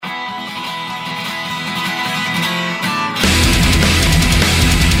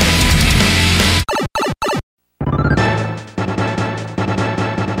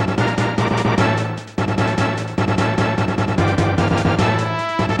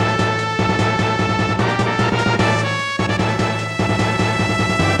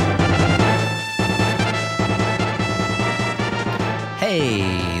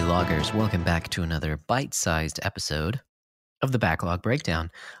listeners, welcome back to another bite-sized episode of the Backlog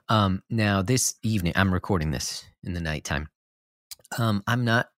Breakdown. Now, this evening, I'm recording this in the nighttime. I'm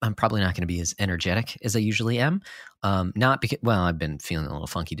probably not going to be as energetic as I usually am. Not because, well, I've been feeling a little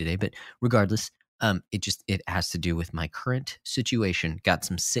funky today, but regardless, it has to do with my current situation. Got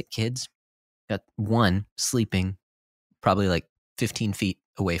some sick kids. Got one sleeping probably like 15 feet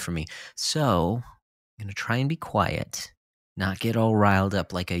away from me. So I'm going to try and be quiet, not get all riled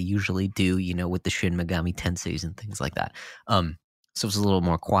up like I usually do, with the Shin Megami Tenseis and things like that. So it's a little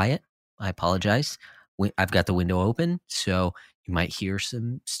more quiet. I apologize. I've got the window open, so you might hear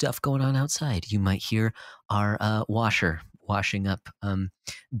some stuff going on outside. You might hear our washer washing up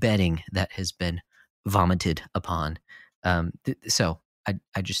bedding that has been vomited upon. So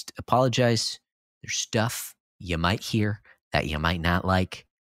I just apologize. There's stuff you might hear that you might not like.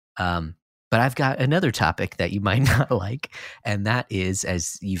 But I've got another topic that you might not like, and that is,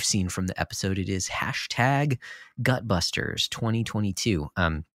 as you've seen from the episode, it is hashtag Gutbusters 2022.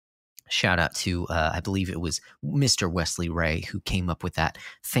 Shout out to, I believe it was Mr. Wesley Ray who came up with that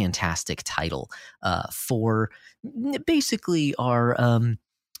fantastic title for basically our,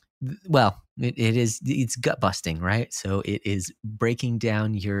 it's gut busting, right? So it is breaking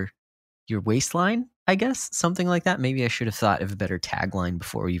down your waistline, I guess, something like that. Maybe I should have thought of a better tagline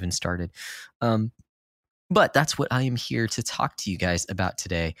before we even started. But that's what I am here to talk to you guys about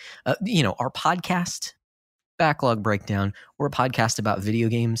today. Our podcast, Backlog Breakdown, we're a podcast about video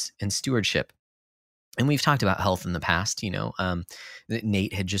games and stewardship. And we've talked about health in the past.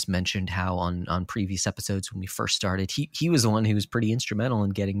 Nate had just mentioned how on previous episodes when we first started, he was the one who was pretty instrumental in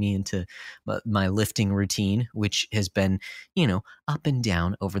getting me into my lifting routine, which has been, up and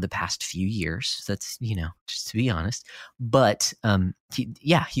down over the past few years. That's, just to be honest. But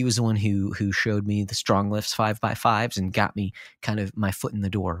he was the one who showed me the Strong Lifts 5x5s and got me kind of my foot in the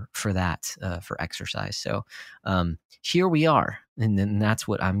door for that, for exercise. So here we are. And then that's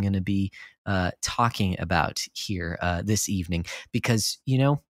what I'm going to be talking about here this evening, because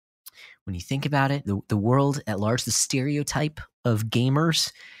when you think about it, the world at large, the stereotype of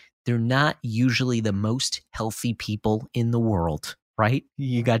gamers, they're not usually the most healthy people in the world, right?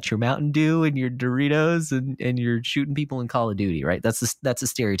 You got your Mountain Dew and your Doritos and you're shooting people in Call of Duty, right? That's a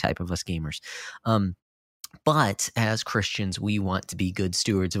stereotype of us gamers. But as Christians, we want to be good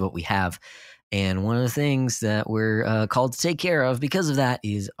stewards of what we have. And one of the things that we're called to take care of because of that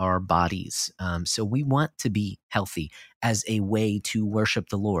is our bodies. So we want to be healthy as a way to worship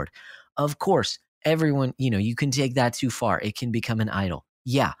the Lord. Of course, everyone, you can take that too far. It can become an idol.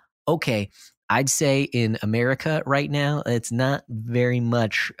 Yeah, okay. I'd say in America right now, it's not very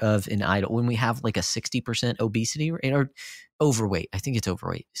much of an idol. When we have like a 60% obesity rate, or overweight, I think it's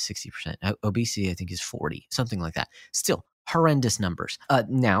overweight, 60%. Obesity, I think, is 40, something like that. Still, horrendous numbers.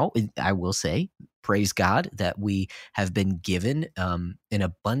 Now, I will say, praise God that we have been given an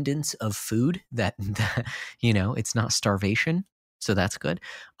abundance of food that it's not starvation. So that's good.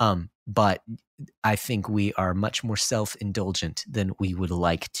 But I think we are much more self-indulgent than we would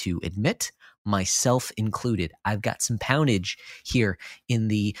like to admit, myself included. I've got some poundage here in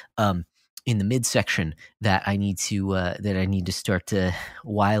the midsection that I need to start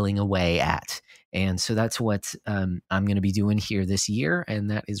whiling away at. And so that's what I'm going to be doing here this year. And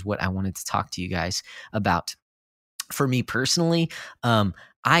that is what I wanted to talk to you guys about. For me personally,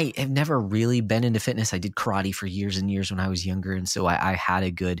 I have never really been into fitness. I did karate for years and years when I was younger. And so I had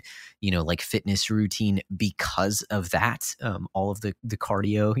a good, fitness routine because of that. All of the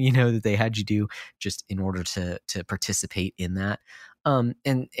cardio, that they had you do just in order to participate in that.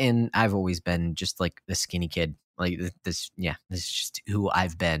 And I've always been just like a skinny kid. Like this is just who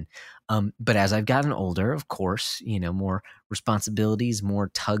I've been. But as I've gotten older, of course, more responsibilities, more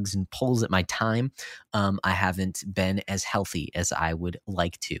tugs and pulls at my time, I haven't been as healthy as I would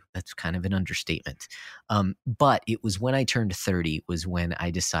like to. That's kind of an understatement. But it was when I turned 30 was when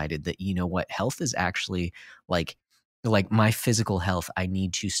I decided that, health is actually like my physical health, I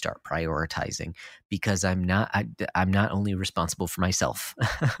need to start prioritizing, because I'm not only responsible for myself,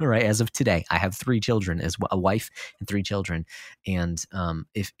 right? As of today, I have 3 children, as well, a wife and 3 children. And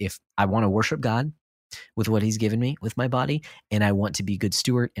if I want to worship God with what he's given me with my body, and I want to be a good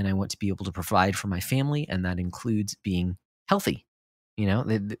steward, and I want to be able to provide for my family, and that includes being healthy.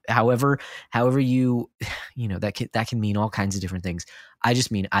 However you, that can mean all kinds of different things. I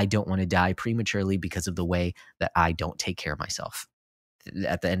just mean I don't want to die prematurely because of the way that I don't take care of myself.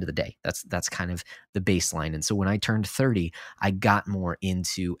 at the end of the day. That's kind of the baseline. And so when I turned 30, I got more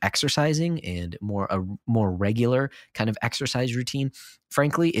into exercising and a more regular kind of exercise routine.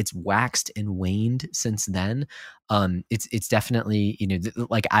 Frankly, it's waxed and waned since then. It's definitely,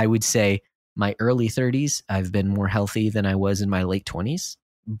 like I would say my early 30s, I've been more healthy than I was in my late 20s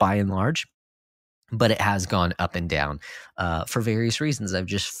by and large. But it has gone up and down for various reasons. I've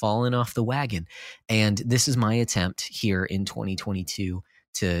just fallen off the wagon. And this is my attempt here in 2022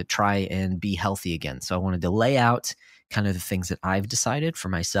 to try and be healthy again. So I wanted to lay out kind of the things that I've decided for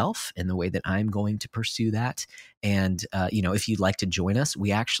myself and the way that I'm going to pursue that. And, if you'd like to join us,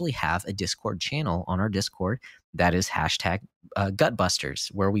 we actually have a Discord channel on our Discord that is hashtag Gutbusters,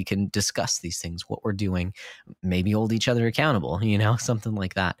 where we can discuss these things, what we're doing, maybe hold each other accountable, something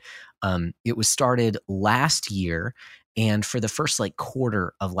like that. It was started last year, and for the first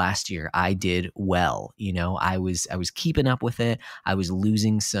quarter of last year, I did well. I was keeping up with it. I was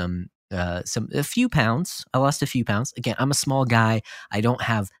losing a few pounds. I lost a few pounds. Again, I'm a small guy. I don't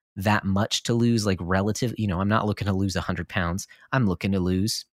have that much to lose, relative. I'm not looking to lose 100 pounds. I'm looking to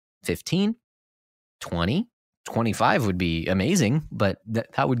lose 15, 20, 25 would be amazing, but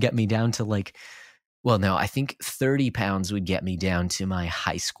that would get me down to well, no, I think 30 pounds would get me down to my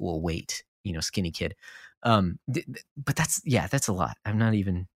high school weight, skinny kid. But that's a lot. I'm not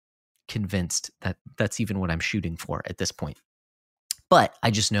even convinced that that's even what I'm shooting for at this point. But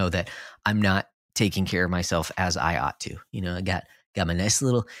I just know that I'm not taking care of myself as I ought to. I got my nice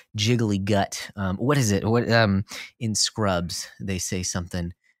little jiggly gut. What is it? What in Scrubs, they say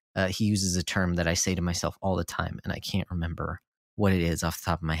something. He uses a term that I say to myself all the time, and I can't remember what it is off the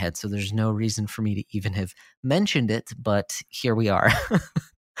top of my head. So there's no reason for me to even have mentioned it, but here we are.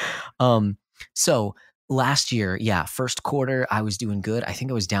 So last year, first quarter, I was doing good. I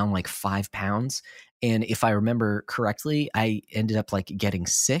think I was down 5 pounds. And if I remember correctly, I ended up getting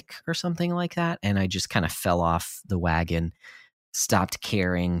sick or something like that. And I just kind of fell off the wagon, stopped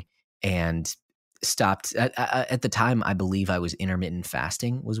caring, and stopped at the time. I believe I was intermittent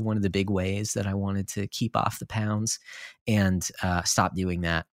fasting was one of the big ways that I wanted to keep off the pounds, and stopped doing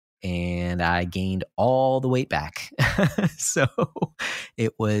that. And I gained all the weight back. So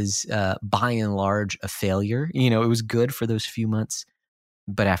it was by and large a failure. It was good for those few months,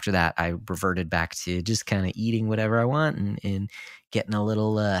 but after that I reverted back to just kind of eating whatever I want and getting a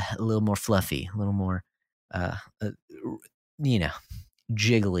little more fluffy, a little more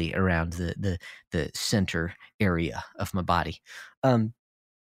jiggly around the center area of my body.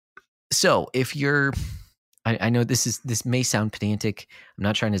 So if you're, I know this may sound pedantic. I'm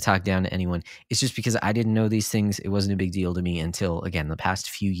not trying to talk down to anyone. It's just because I didn't know these things. It wasn't a big deal to me until, again, the past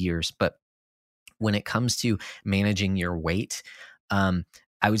few years. But when it comes to managing your weight,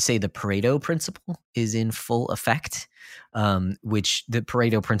 I would say the Pareto principle is in full effect, which the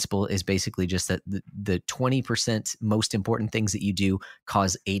Pareto principle is basically just that the 20% most important things that you do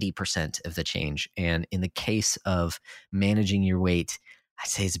cause 80% of the change. And in the case of managing your weight, I'd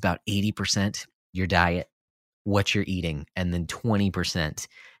say it's about 80% your diet, what you're eating, and then 20%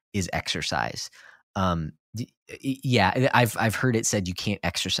 is exercise. I've heard it said you can't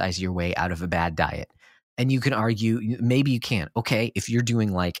exercise your way out of a bad diet. And you can argue, maybe you can. Okay, if you're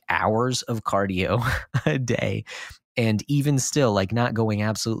doing hours of cardio a day, and even still not going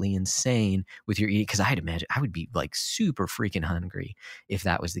absolutely insane with your eating, because I'd imagine I would be super freaking hungry if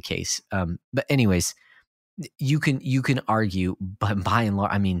that was the case. But anyways, you can argue, but by and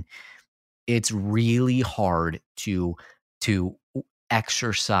large, I mean, it's really hard to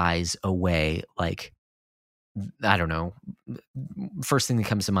exercise away I don't know. First thing that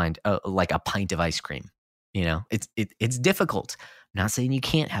comes to mind, a pint of ice cream. It's difficult. I'm not saying you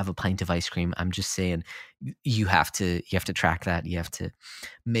can't have a pint of ice cream. I'm just saying you have to track that. You have to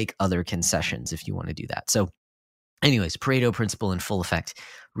make other concessions if you want to do that. So anyways, Pareto principle in full effect.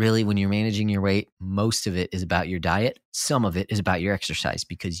 Really, when you're managing your weight, most of it is about your diet. Some of it is about your exercise,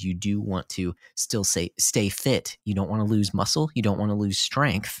 because you do want to still stay fit. You don't want to lose muscle. You don't want to lose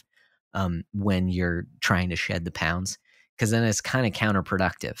strength when you're trying to shed the pounds, because then it's kind of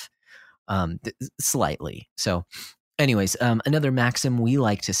counterproductive. Slightly. So anyways, another maxim we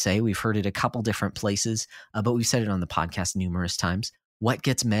like to say, we've heard it a couple different places, but we've said it on the podcast numerous times. What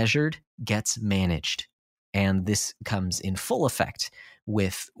gets measured gets managed. And this comes in full effect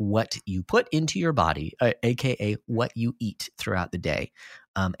with what you put into your body, aka what you eat throughout the day,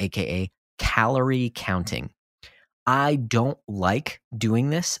 aka calorie counting. I don't like doing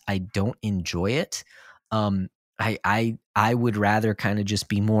this. I don't enjoy it. I would rather kind of just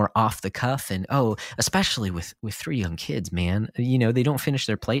be more off the cuff, and especially with 3 young kids, man, they don't finish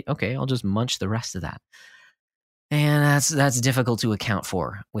their plate. Okay, I'll just munch the rest of that. And that's difficult to account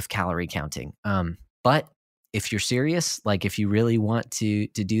for with calorie counting. But if you're serious, like if you really want to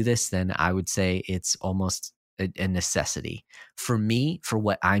do this, then I would say it's almost a necessity. For me, for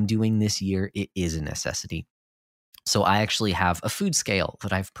what I'm doing this year, it is a necessity. So I actually have a food scale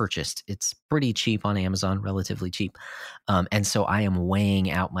that I've purchased. It's pretty cheap on Amazon, relatively cheap. And so I am weighing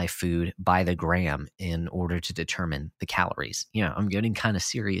out my food by the gram in order to determine the calories. I'm getting kind of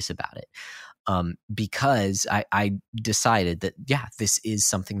serious about it, because I decided that, yeah, this is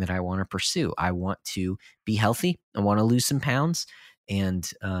something that I want to pursue. I want to be healthy. I want to lose some pounds.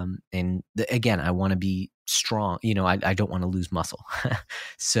 Again, I want to be strong. I don't want to lose muscle.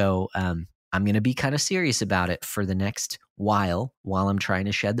 So, I'm going to be kind of serious about it for the next while I'm trying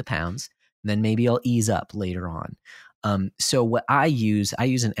to shed the pounds. Then maybe I'll ease up later on. So what I use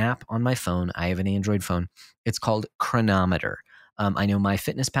an app on my phone. I have an Android phone. It's called Cronometer. I know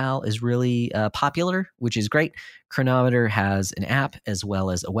MyFitnessPal is really popular, which is great. Cronometer has an app as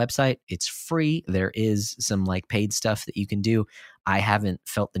well as a website. It's free. There is some like paid stuff that you can do. I haven't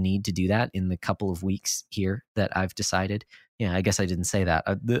felt the need to do that in the couple of weeks here that I've decided. Yeah, I guess I didn't say that.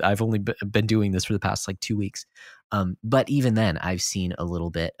 I've only been doing this for the past like 2 weeks. But even then, I've seen a little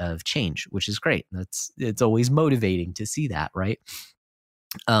bit of change, which is great. It's always motivating to see that, right?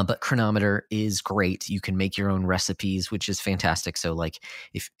 But Cronometer is great. You can make your own recipes, which is fantastic. So like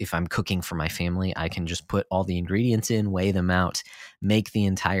if I'm cooking for my family, I can just put all the ingredients in, weigh them out, make the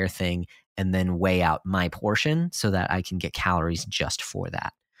entire thing, and then weigh out my portion so that I can get calories just for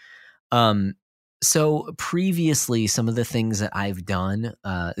that. So previously, some of the things that I've done,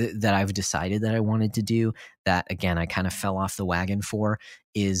 that I've decided that I wanted to do, that again, I kind of fell off the wagon for,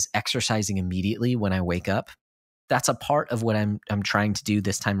 is exercising immediately when I wake up. That's a part of what I'm trying to do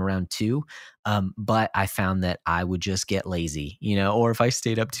this time around too. But I found that I would just get lazy, or if I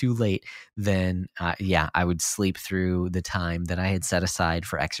stayed up too late, then I would sleep through the time that I had set aside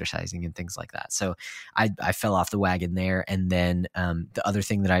for exercising and things like that. So I fell off the wagon there. And then the other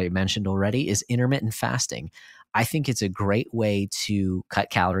thing that I mentioned already is intermittent fasting. I think it's a great way to cut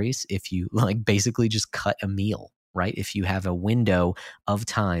calories if you like basically just cut a meal, right? If you have a window of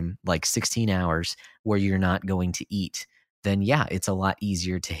time, like 16 hours, where you're not going to eat, then yeah, it's a lot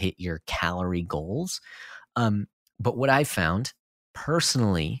easier to hit your calorie goals. But what I found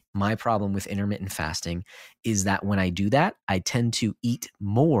personally, my problem with intermittent fasting is that when I do that, I tend to eat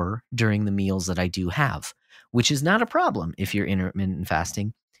more during the meals that I do have, which is not a problem if you're intermittent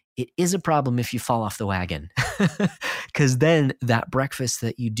fasting. It is a problem if you fall off the wagon, because then that breakfast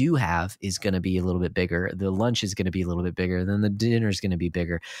that you do have is going to be a little bit bigger. The lunch is going to be a little bit bigger. Then the dinner is going to be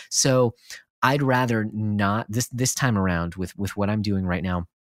bigger. So I'd rather not this time around with what I'm doing right now.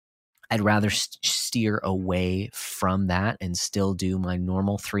 I'd rather steer away from that and still do my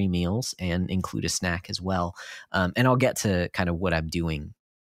normal 3 meals and include a snack as well. And I'll get to kind of what I'm doing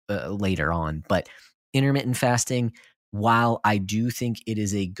later on. But intermittent fasting, while I do think it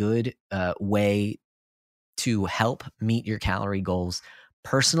is a good way to help meet your calorie goals,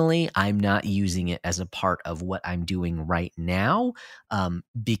 personally, I'm not using it as a part of what I'm doing right now,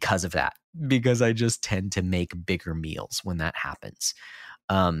 because of that, because I just tend to make bigger meals when that happens.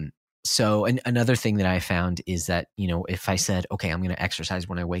 So another thing that I found is that, if I said, okay, I'm going to exercise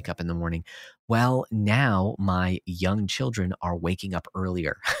when I wake up in the morning, well, now my young children are waking up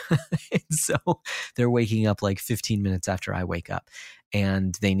earlier. And so they're waking up like 15 minutes after I wake up,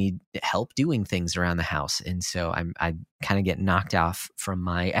 and they need help doing things around the house. And so I kind of get knocked off from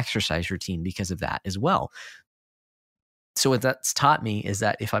my exercise routine because of that as well. So what that's taught me is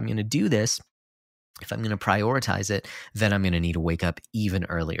that if I'm going to do this, if I'm going to prioritize it, then I'm going to need to wake up even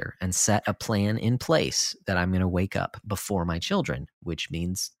earlier and set a plan in place that I'm going to wake up before my children, which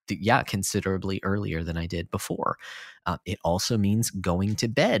means, considerably earlier than I did before. It also means going to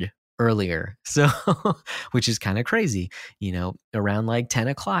bed earlier. So, which is kind of crazy, around like 10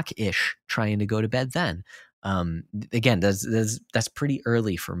 o'clock ish, trying to go to bed then. Again, that's pretty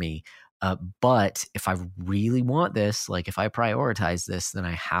early for me. But if I really want this, like if I prioritize this, then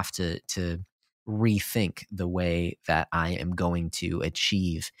I have to rethink the way that I am going to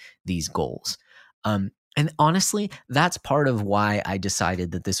achieve these goals. And honestly, that's part of why I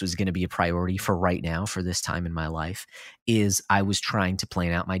decided that this was going to be a priority for right now, for this time in my life, is I was trying to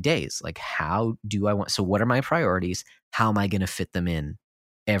plan out my days. Like, so what are my priorities? How am I going to fit them in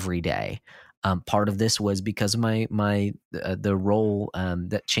every day? Part of this was because of the role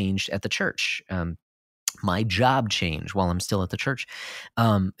that changed at the church. My job changed while I'm still at the church.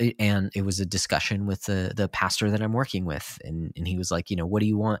 And it was a discussion with the pastor that I'm working with. And he was like, what do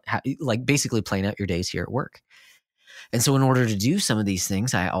you want? Like basically playing out your days here at work. And so in order to do some of these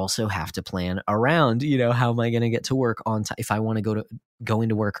things, I also have to plan around, how am I going to get to work on time? If I want to go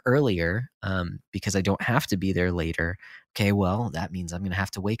into work earlier, because I don't have to be there later. Okay, well, that means I'm going to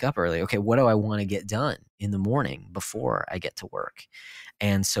have to wake up early. Okay, what do I want to get done in the morning before I get to work?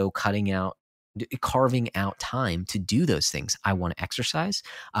 And so carving out time to do those things. I want to exercise.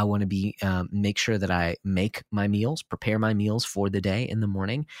 I want to make sure that I make my meals, prepare my meals for the day in the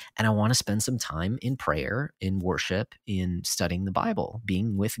morning. And I want to spend some time in prayer, in worship, in studying the Bible,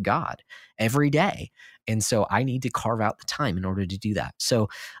 being with God every day. And so I need to carve out the time in order to do that. So,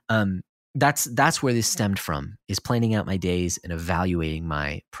 that's where this stemmed from, is planning out my days and evaluating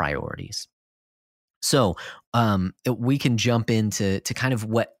my priorities. So we can jump into kind of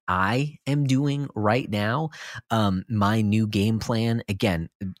what I am doing right now. My new game plan, again,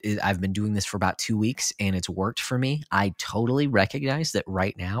 I've been doing this for about 2 weeks and it's worked for me. I totally recognize that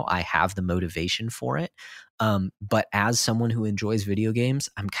right now I have the motivation for it. But as someone who enjoys video games,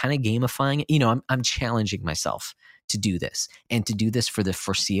 I'm kind of gamifying it. I'm challenging myself to do this and to do this for the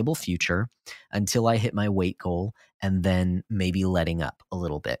foreseeable future until I hit my weight goal, and then maybe letting up a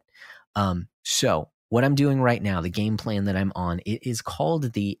little bit. So what I'm doing right now, the game plan that I'm on, it is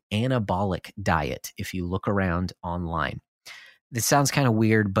called the anabolic diet. If you look around online, this sounds kind of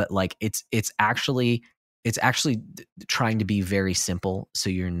weird, but like it's actually trying to be very simple. So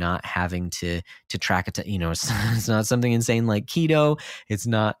you're not having to track it. It's not something insane like keto. It's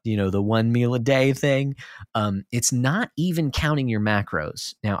not, the 1 meal a day thing. It's not even counting your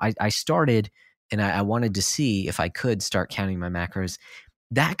macros. Now I started and I wanted to see if I could start counting my macros.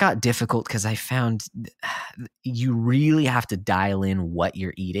 That got difficult because I found you really have to dial in what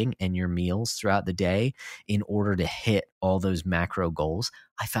you're eating and your meals throughout the day in order to hit all those macro goals.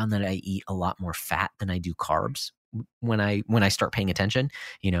 I found that I eat a lot more fat than I do carbs when I start paying attention,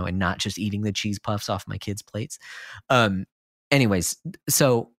 and not just eating the cheese puffs off my kids' plates. Anyways,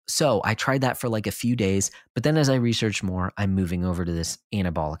 so I tried that for like a few days, but then as I researched more, I'm moving over to this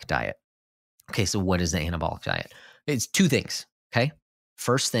anabolic diet. Okay, so what is the anabolic diet? It's 2 things, okay?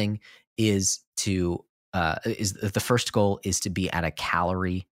 First thing is the first goal is to be at a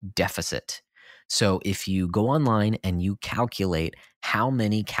calorie deficit. So if you go online and you calculate how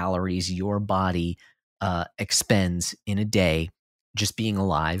many calories your body expends in a day, just being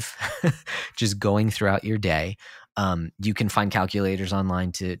alive, just going throughout your day, you can find calculators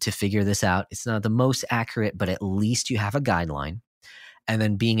online to figure this out. It's not the most accurate, but at least you have a guideline. And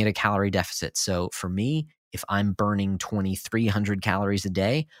then being at a calorie deficit. So for me, if I'm burning 2,300 calories a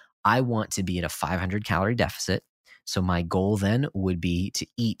day, I want to be at a 500 calorie deficit. So my goal then would be to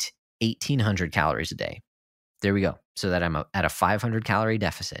eat 1,800 calories a day. There we go. So that I'm at a 500 calorie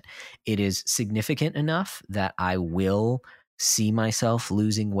deficit. It is significant enough that I will see myself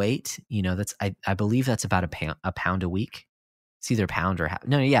losing weight. I believe that's about a pound a week. It's either a pound or half.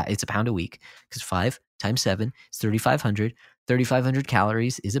 No, yeah, it's a pound a week, because 5 times 7 is 3,500. 3,500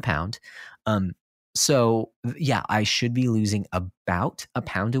 calories is a pound. So yeah, I should be losing about a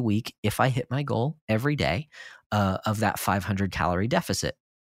pound a week if I hit my goal every day of that 500 calorie deficit.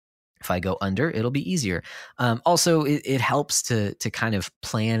 If I go under, it'll be easier. Also, it helps to kind of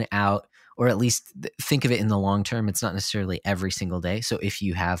plan out, or at least think of it in the long term. It's not necessarily every single day. So if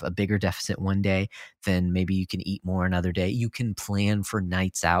you have a bigger deficit one day, then maybe you can eat more another day. You can plan for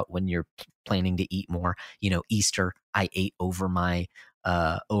nights out when you're planning to eat more. Easter, I ate over my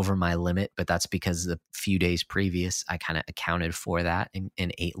limit, but that's because the few days previous I kind of accounted for that and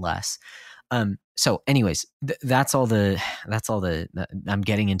ate less. So anyways, that's all the I'm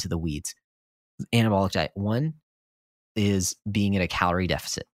getting into the weeds. Anabolic diet. 1 is being at a calorie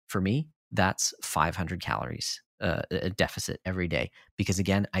deficit. For me, that's 500 calories a deficit every day, because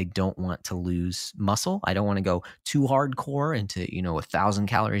again, I don't want to lose muscle. I don't want to go too hardcore into 1,000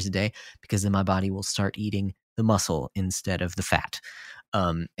 calories a day, because then my body will start eating the muscle instead of the fat.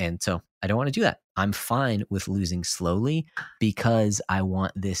 And so I don't want to do that. I'm fine with losing slowly, because I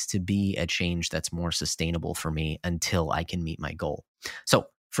want this to be a change that's more sustainable for me until I can meet my goal. So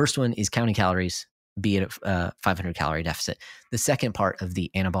first one is counting calories, be at a 500 calorie deficit. The second part of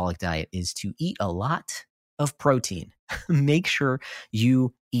the anabolic diet is to eat a lot of protein. Make sure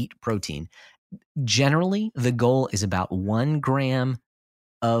you eat protein. Generally, the goal is about 1 gram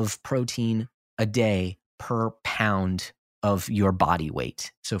of protein a day per pound of your body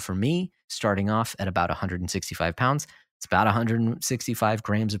weight. So for me, starting off at about 165 pounds, it's about 165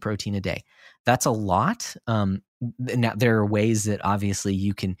 grams of protein a day. That's a lot. Now there are ways that obviously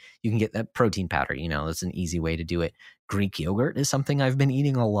you can get that protein powder. That's an easy way to do it. Greek yogurt is something I've been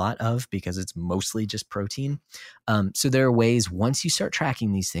eating a lot of because it's mostly just protein. So there are ways, once you start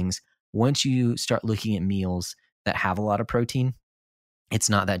tracking these things, once you start looking at meals, that have a lot of protein, it's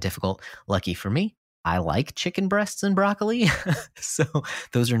not that difficult. Lucky for me, I like chicken breasts and broccoli. So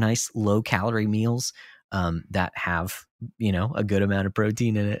those are nice low calorie meals that have, a good amount of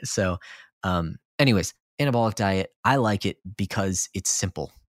protein in it. So anyways, anabolic diet, I like it because it's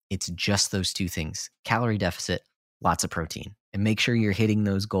simple. It's just those two things: calorie deficit, lots of protein, and make sure you're hitting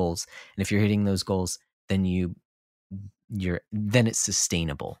those goals. And if you're hitting those goals, then then it's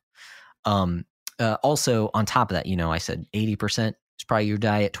sustainable. Also on top of that, I said 80% is probably your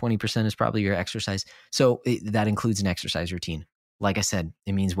diet, 20% is probably your exercise. So that includes an exercise routine. Like I said,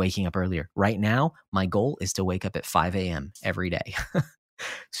 it means waking up earlier. Right now, my goal is to wake up at 5 a.m. every day.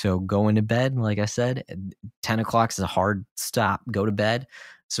 So going to bed, like I said, 10 o'clock is a hard stop. Go to bed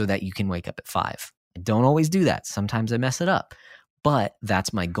so that you can wake up at 5. I don't always do that. Sometimes I mess it up. But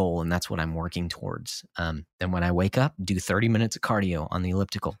that's my goal, and that's what I'm working towards. Then when I wake up, do 30 minutes of cardio on the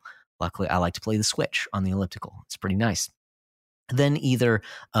elliptical. Luckily, I like to play the Switch on the elliptical. It's pretty nice. Then either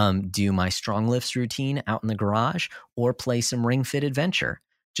do my strong lifts routine out in the garage or play some Ring Fit Adventure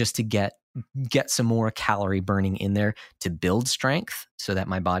just to get some more calorie burning in there to build strength so that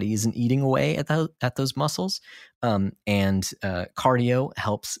my body isn't eating away at those muscles. And cardio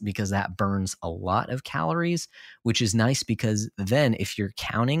helps because that burns a lot of calories, which is nice because then if you're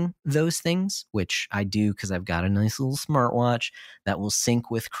counting those things, which I do because I've got a nice little smartwatch that will sync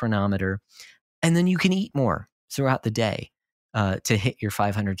with Chronometer, and then you can eat more throughout the day. To hit your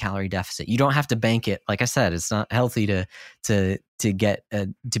 500 calorie deficit. You don't have to bank it. Like I said, it's not healthy to get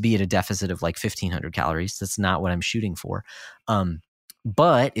to be at a deficit of like 1,500 calories. That's not what I'm shooting for.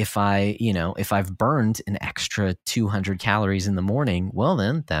 But if I've burned an extra 200 calories in the morning, well,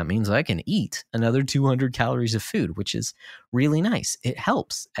 then that means I can eat another 200 calories of food, which is really nice. It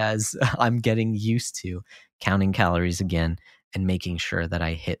helps as I'm getting used to counting calories again and making sure that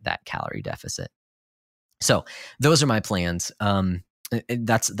I hit that calorie deficit. So those are my plans.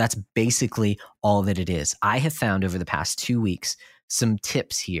 That's basically all that it is. I have found over the past 2 weeks some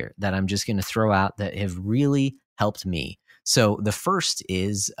tips here that I'm just going to throw out that have really helped me. So the first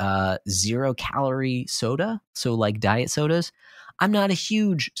is 0 calorie soda. So like diet sodas. I'm not a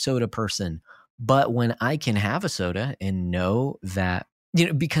huge soda person, but when I can have a soda and know that,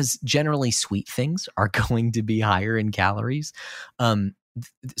 because generally sweet things are going to be higher in calories.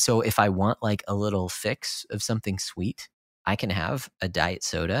 So if I want like a little fix of something sweet, I can have a diet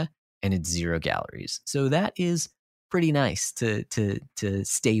soda and it's 0 calories. So that is pretty nice to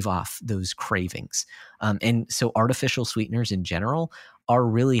stave off those cravings. And so artificial sweeteners in general are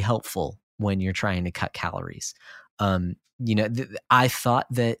really helpful when you're trying to cut calories. I thought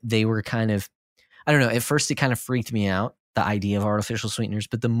that they were kind of, I don't know, at first it kind of freaked me out, the idea of artificial sweeteners,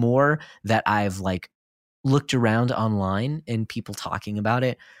 but the more that I've like looked around online and people talking about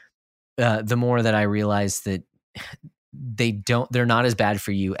it, the more that I realized that they're not as bad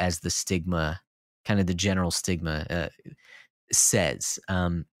for you as the stigma, kind of the general stigma says.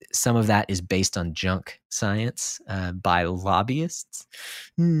 Some of that is based on junk science by lobbyists.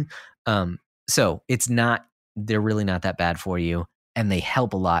 So they're really not that bad for you, and they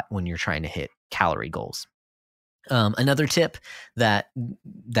help a lot when you're trying to hit calorie goals. Another tip that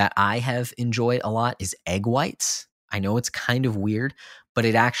I have enjoyed a lot is egg whites. I know it's kind of weird, but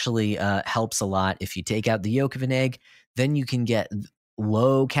it actually helps a lot. If you take out the yolk of an egg, then you can get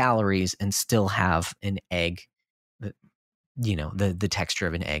low calories and still have an egg, the texture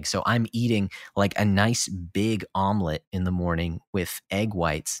of an egg. So I'm eating like a nice big omelet in the morning with egg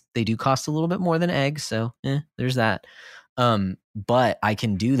whites. They do cost a little bit more than eggs, so there's that. But I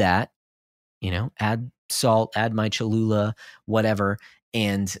can do that, add salt, add my Cholula, whatever,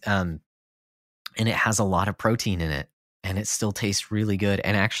 and it has a lot of protein in it, and it still tastes really good.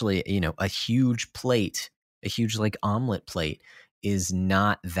 And actually, a huge like omelet plate is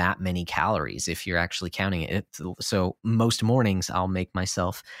not that many calories if you're actually counting it. So most mornings I'll make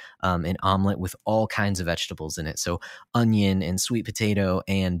myself an omelet with all kinds of vegetables in it. So onion and sweet potato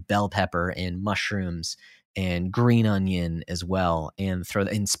and bell pepper and mushrooms and green onion as well, and throw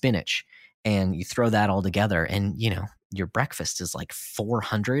in spinach. And you throw that all together and, your breakfast is like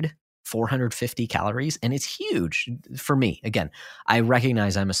 450 calories. And it's huge for me. Again, I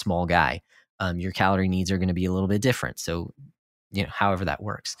recognize I'm a small guy. Your calorie needs are going to be a little bit different. So, however that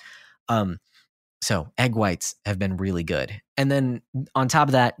works. So egg whites have been really good. And then on top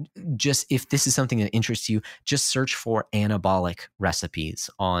of that, just if this is something that interests you, just search for anabolic recipes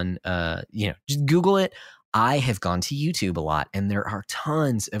on, just Google it. I have gone to YouTube a lot, and there are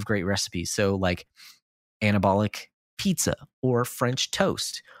tons of great recipes. So like anabolic pizza or French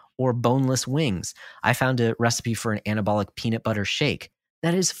toast or boneless wings. I found a recipe for an anabolic peanut butter shake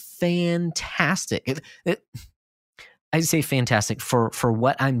that is fantastic. I'd say fantastic for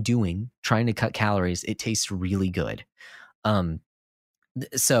what I'm doing, trying to cut calories. It tastes really good. Um,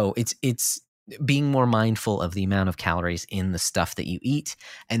 so it's being more mindful of the amount of calories in the stuff that you eat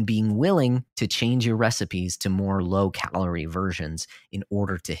and being willing to change your recipes to more low calorie versions in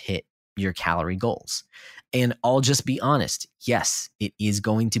order to hit your calorie goals. And I'll just be honest, yes, it is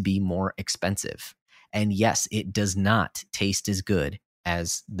going to be more expensive. And yes, it does not taste as good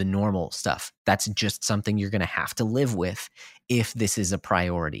as the normal stuff. That's just something you're going to have to live with if this is a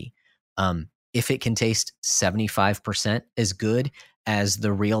priority. If it can taste 75% as good as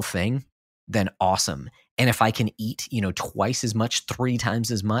the real thing, then awesome. And if I can eat, twice as much, 3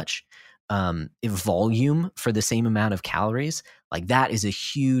 times as much volume for the same amount of calories, like that is a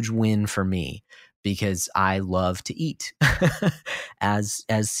huge win for me because I love to eat, as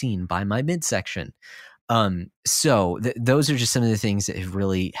seen by my midsection. So those are just some of the things that have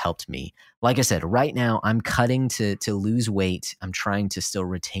really helped me. Like I said, right now I'm cutting to lose weight. I'm trying to still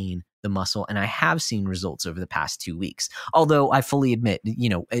retain the muscle, and I have seen results over the past 2 weeks. Although I fully admit,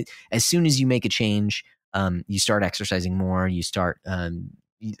 as soon as you make a change, you start exercising more, you start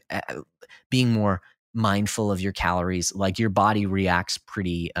being more mindful of your calories. Like your body reacts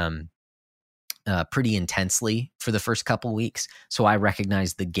pretty intensely for the first couple weeks. So I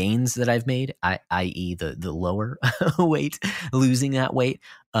recognize the gains that I've made, i.e. the lower weight, losing that weight,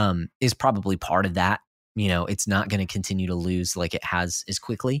 is probably part of that. It's not going to continue to lose like it has as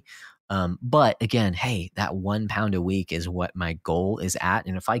quickly. But again, hey, that 1 pound a week is what my goal is at.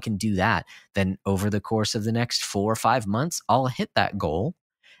 And if I can do that, then over the course of the next 4 or 5 months, I'll hit that goal.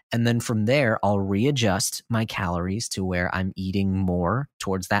 And then from there, I'll readjust my calories to where I'm eating more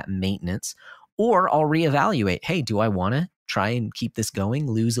towards that maintenance. Or I'll reevaluate, hey, do I want to try and keep this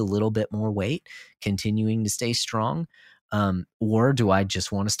going, lose a little bit more weight, continuing to stay strong? Or do I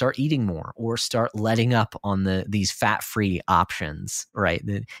just want to start eating more or start letting up on these fat-free options, right?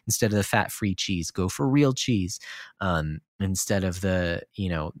 Instead of the fat-free cheese, go for real cheese. Instead of the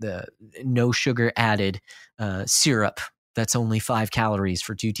no sugar added syrup that's only 5 calories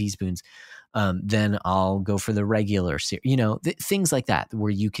for 2 teaspoons. Then I'll go for the regular, things like that,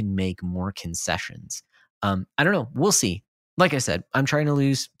 where you can make more concessions. I don't know. We'll see. Like I said, I'm trying to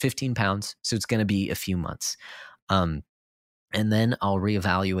lose 15 pounds, so it's going to be a few months. And then I'll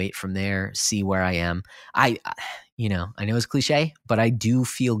reevaluate from there, see where I am. I know it's cliche, but I do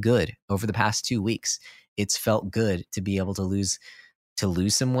feel good over the past 2 weeks. It's felt good to be able to lose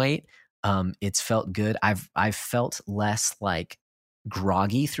some weight. It's felt good. I've felt less like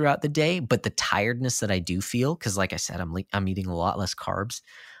groggy throughout the day, but the tiredness that I do feel, because like I said, I'm eating a lot less carbs.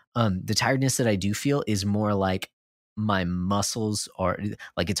 The tiredness that I do feel is more like my muscles are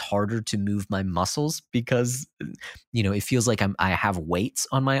like, it's harder to move my muscles because it feels like I have weights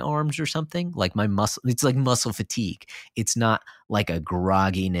on my arms or something. Like my muscle, it's like muscle fatigue. It's not like a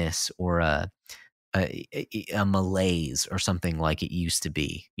grogginess or a malaise or something like it used to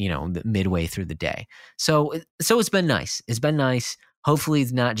be, midway through the day. So it's been nice. It's been nice. Hopefully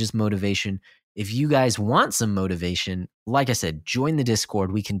it's not just motivation. If you guys want some motivation, like I said, join the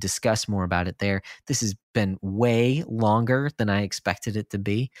Discord. We can discuss more about it there. This has been way longer than I expected it to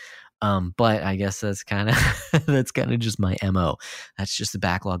be. But I guess that's kind of just my MO. That's just the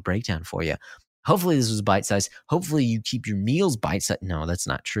backlog breakdown for you. Hopefully this was bite-sized. Hopefully you keep your meals bite-sized. No, that's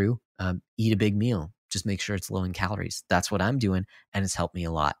not true. Eat a big meal. Just make sure it's low in calories. That's what I'm doing, and it's helped me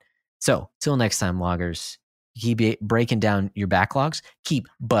a lot. So till next time, loggers, keep breaking down your backlogs. Keep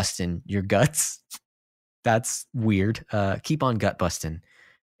busting your guts. That's weird. Keep on gut busting,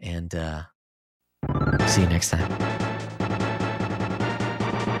 and see you next time.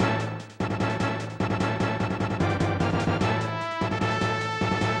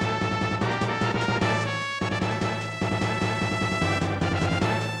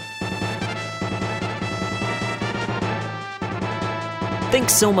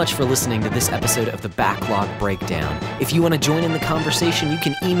 Thanks so much for listening to this episode of The Backlog Breakdown. If you want to join in the conversation, you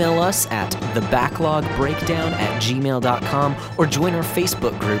can email us at thebacklog.breakdown@gmail.com or join our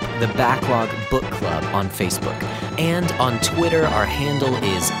Facebook group, The Backlog Book Club, on Facebook. And on Twitter, our handle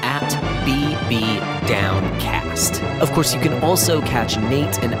is @BBDownCast. Of course, you can also catch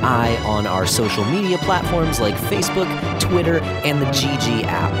Nate and I on our social media platforms like Facebook, Twitter, and the GG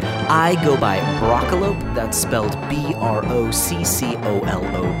app. I go by Broccolope, that's spelled BROCCOLOPE,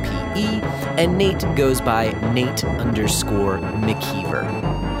 and Nate goes by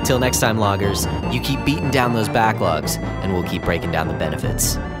Nate_McKeever. Till next time, loggers, you keep beating down those backlogs, and we'll keep breaking down the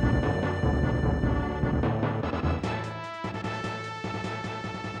benefits.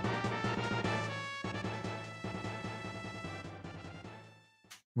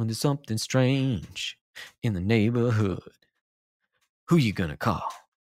 When there's something strange in the neighborhood. Who you gonna call?